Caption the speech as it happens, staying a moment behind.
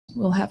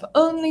We'll have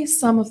only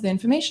some of the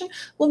information.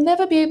 We'll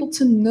never be able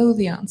to know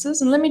the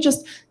answers. And let me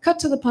just cut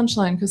to the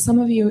punchline, because some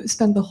of you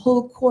spend the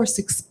whole course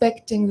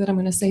expecting that I'm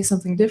going to say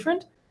something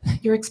different.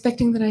 You're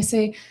expecting that I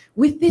say,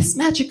 with this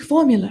magic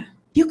formula,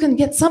 you can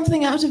get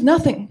something out of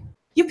nothing.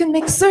 You can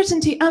make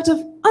certainty out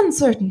of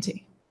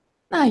uncertainty.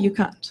 No, you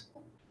can't.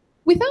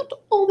 Without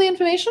all the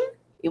information,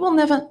 you will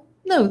never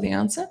know the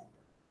answer.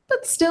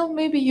 But still,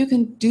 maybe you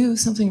can do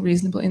something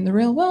reasonable in the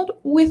real world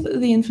with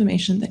the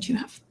information that you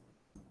have.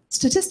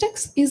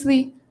 Statistics is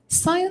the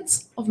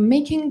science of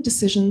making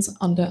decisions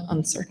under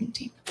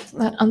uncertainty.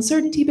 That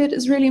uncertainty bit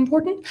is really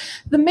important.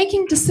 The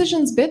making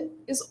decisions bit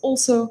is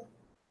also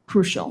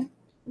crucial.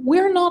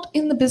 We're not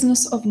in the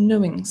business of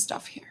knowing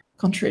stuff here.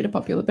 Contrary to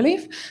popular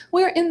belief,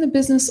 we're in the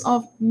business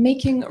of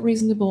making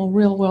reasonable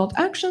real-world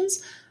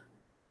actions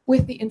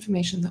with the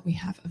information that we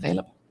have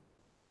available.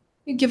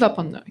 You give up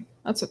on knowing,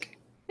 that's okay.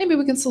 Maybe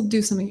we can still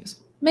do something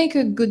useful. Make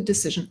a good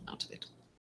decision out of it.